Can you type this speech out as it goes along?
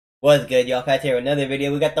What's good, y'all? Pat here with another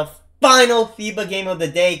video. We got the final FIBA game of the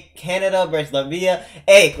day, Canada versus Latvia.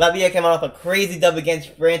 Hey, Latvia came off a crazy dub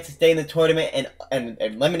against France to stay in the tournament and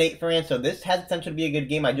eliminate France, so this has potential to be a good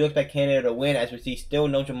game. I do expect Canada to win, as we see still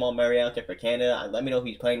no Jamal Murray out there for Canada. Let me know if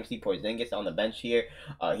he's playing. We see Porzingis on the bench here.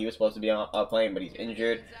 He was supposed to be playing, but he's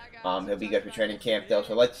injured. He'll be good for training camp, though,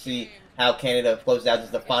 so let's see how Canada closes out. This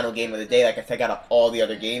is the final game of the day. Like I said, I got up all the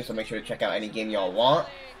other games, so make sure to check out any game y'all want.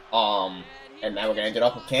 And now we're going to end it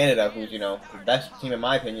off with Canada, who's, you know, the best team in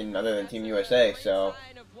my opinion, other than Team USA. So,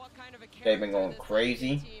 they've been going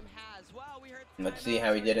crazy. And let's see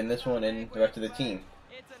how he did in this one and the rest of the team.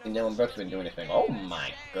 And Dylan Brooks been doing this thing. Oh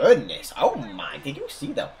my goodness. Oh my. Did you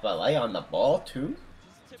see the fillet on the ball, too?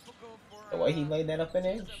 The way he laid that up in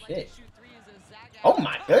there? Shit. Oh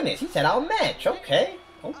my goodness. He said, I'll match. Okay.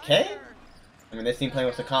 Okay. I mean, this team playing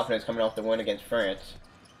with some confidence coming off the win against France.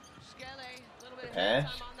 The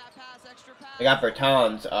pass. They got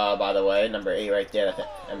Bertans, by the way, number 8 right there. That's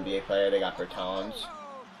an NBA player. They got Bertans.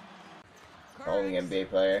 The only NBA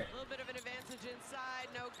player.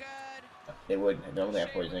 They would. They only have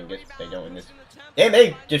Porzingis. They don't in this. Damn,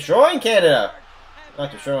 they destroying Canada.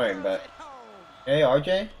 Not destroying, but. Hey,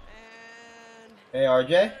 RJ. Hey,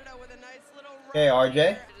 RJ. Hey,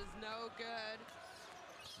 RJ.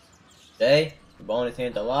 Hey, the ball in his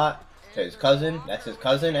hands a lot. To his cousin. That's his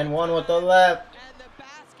cousin. And one with the left.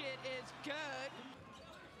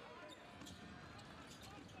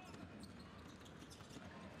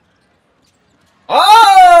 Oh!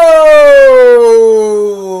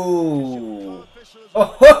 Oh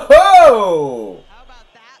ho ho!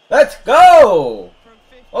 Let's go!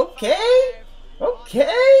 Okay,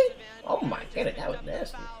 okay. Oh my goodness, that was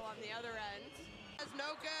nasty.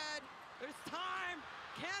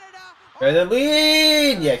 For the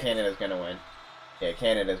lead! Yeah, Canada's gonna win. Yeah,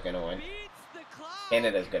 Canada's gonna win.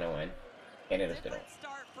 Canada's gonna win. Canada's gonna win.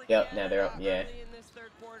 Yep, now they're up. Yeah.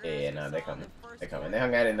 Yeah, no, they're coming. They're coming. They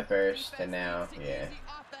hung out in the first, and now, yeah.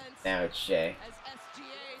 Now it's SHAI.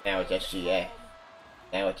 Now it's SGA.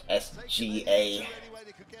 Now it's SGA.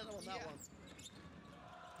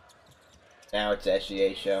 Now it's the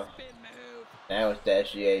SGA show. Now it's the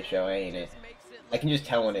SGA show, ain't it? I can just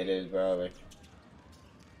tell when it is, bro. Like...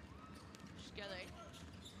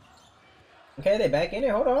 Okay, they back in it.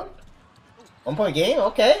 Hold on. 1 point game.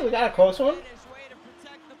 Okay, we got a close one.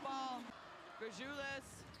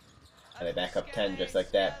 And they back up 10 just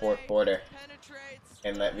like that. Fourth quarter.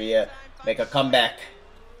 And Latvia make a comeback.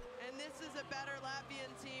 And this is a better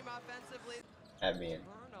Latvian team offensively. Latvian.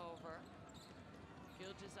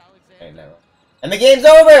 I know. And the game's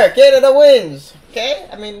over! Canada wins! Okay?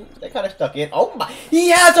 I mean, they kind of stuck in. Oh my!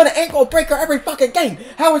 He has an ankle breaker every fucking game!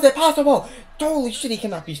 How is it possible? Holy shit, he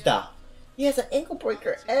cannot be stopped. He has an ankle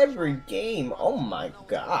breaker every game. Oh my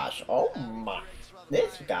gosh. Oh my.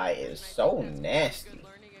 This guy is so nasty.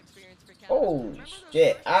 Holy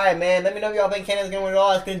shit. Alright, man. Let me know if y'all think Canada's going to win it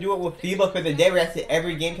all. I was going to do it with FIBA for the day. We're going to see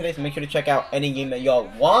every game today, so make sure to check out any game that y'all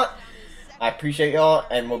want. I appreciate y'all,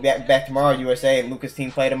 and we'll be back tomorrow. USA and Lucas'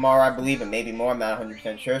 team play tomorrow, I believe, and maybe more. I'm not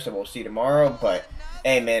 100% sure, so we'll see tomorrow. But,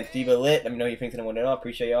 hey, man, FIBA lit. Let me know if you think it's going to win it all.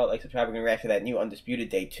 Appreciate y'all. Like, subscribe. We're going to react to that new Undisputed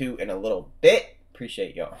Day 2 in a little bit.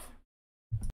 Appreciate y'all.